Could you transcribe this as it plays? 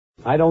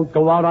I don't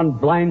go out on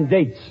blind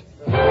dates.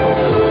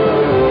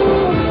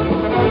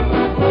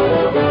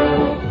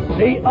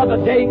 The other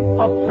day,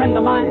 a friend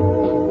of mine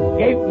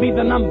gave me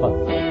the number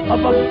of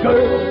a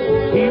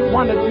girl he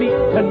wanted me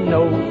to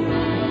know.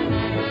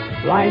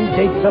 Blind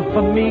dates are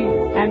for me,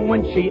 and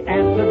when she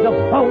answered the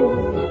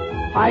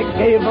phone, I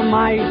gave her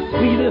my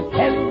sweetest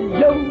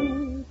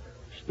hello.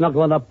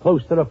 Snuggling up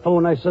close to the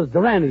phone, I says,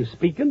 Durante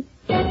speaking.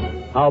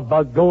 How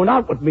about going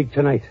out with me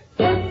tonight?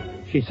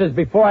 She says,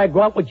 before I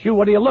go out with you,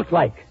 what do you look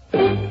like?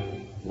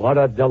 What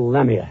a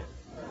dilemma.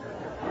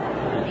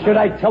 Should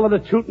I tell her the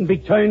truth and be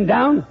turned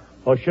down?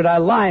 Or should I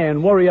lie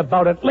and worry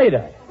about it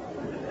later?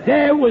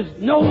 There was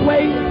no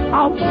way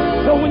out,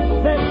 so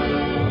instead,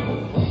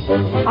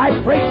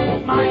 I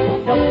braced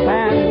myself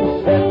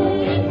and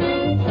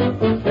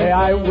said, say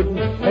I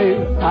wouldn't say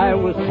I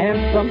was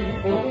handsome.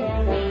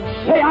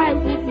 Say I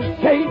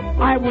wouldn't say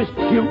I was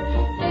cute.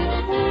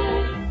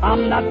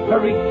 I'm not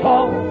very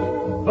tall,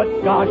 but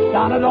gosh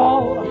darn it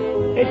all,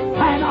 it's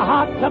kind of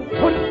hard to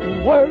put it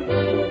in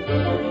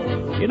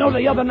words. You know,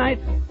 the other night,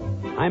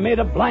 I made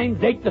a blind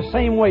date the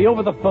same way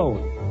over the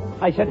phone.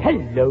 I said,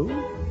 hello.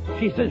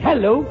 She says,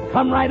 hello,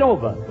 come right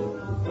over.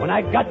 When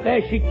I got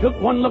there, she took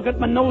one look at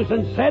my nose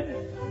and said,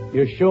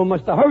 you sure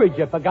must have hurried.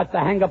 You forgot to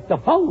hang up the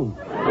phone.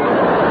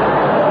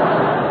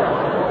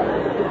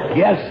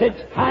 Yes,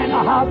 it's kind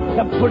of hard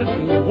to put it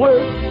in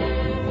words.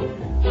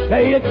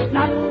 Say it's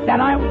not that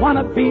I want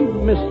to be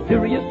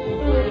mysterious.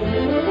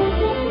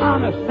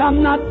 Honest,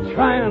 I'm not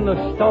trying to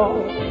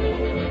stall.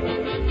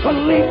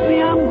 Believe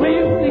me, I'm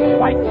really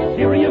quite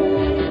serious.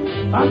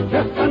 I'm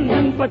just an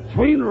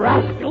in-between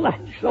rascal,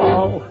 that's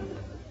all.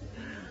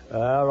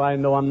 I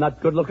know I'm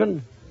not good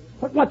looking,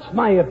 but what's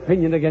my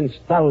opinion against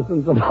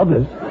thousands of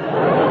others?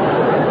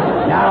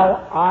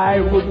 Now,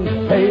 I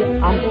wouldn't say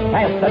I'm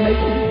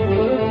fascinating.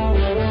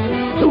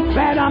 Too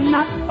bad I'm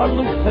not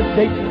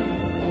elucidating.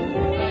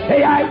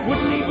 Say I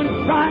wouldn't even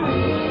try.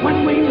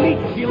 When we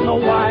meet, you'll know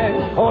why.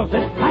 'Cause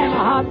it's kind of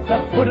hard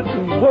to put it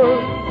in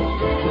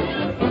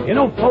words. You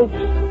know, folks,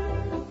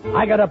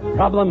 I got a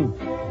problem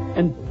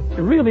in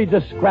really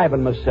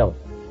describing myself,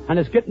 and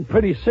it's getting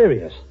pretty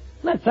serious.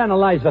 Let's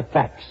analyze the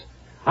facts.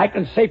 I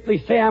can safely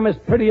say I'm as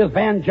pretty as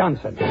Van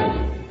Johnson.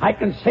 I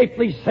can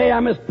safely say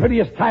I'm as pretty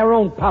as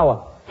Tyrone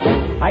Power.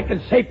 I can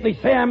safely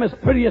say I'm as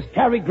pretty as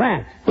Cary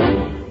Grant.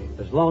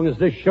 As long as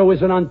this show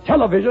isn't on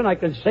television, I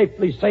can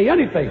safely say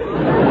anything.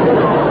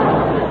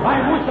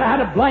 I once had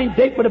a blind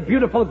date with a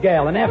beautiful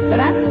gal, and after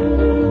that,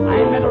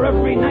 I met her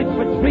every night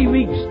for 3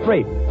 weeks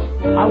straight.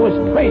 I was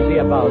crazy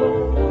about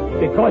her,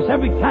 because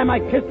every time I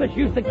kissed her, she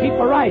used to keep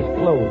her eyes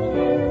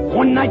closed.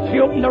 One night she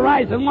opened her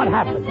eyes, and what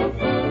happened?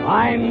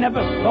 I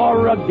never saw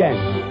her again.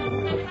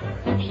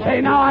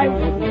 Say now, I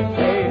wouldn't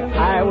say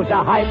I was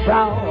a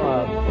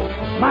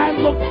highbrow. My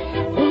looks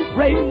won't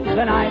raise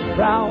an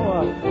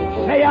eyebrow.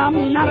 Say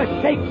I'm not a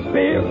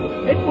Shakespeare.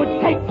 It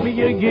would take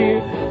me a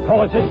year,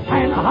 'cause it's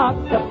kind of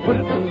hard to put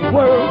it in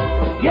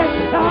words. Yes,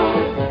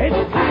 sir,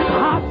 it's kind of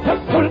hard to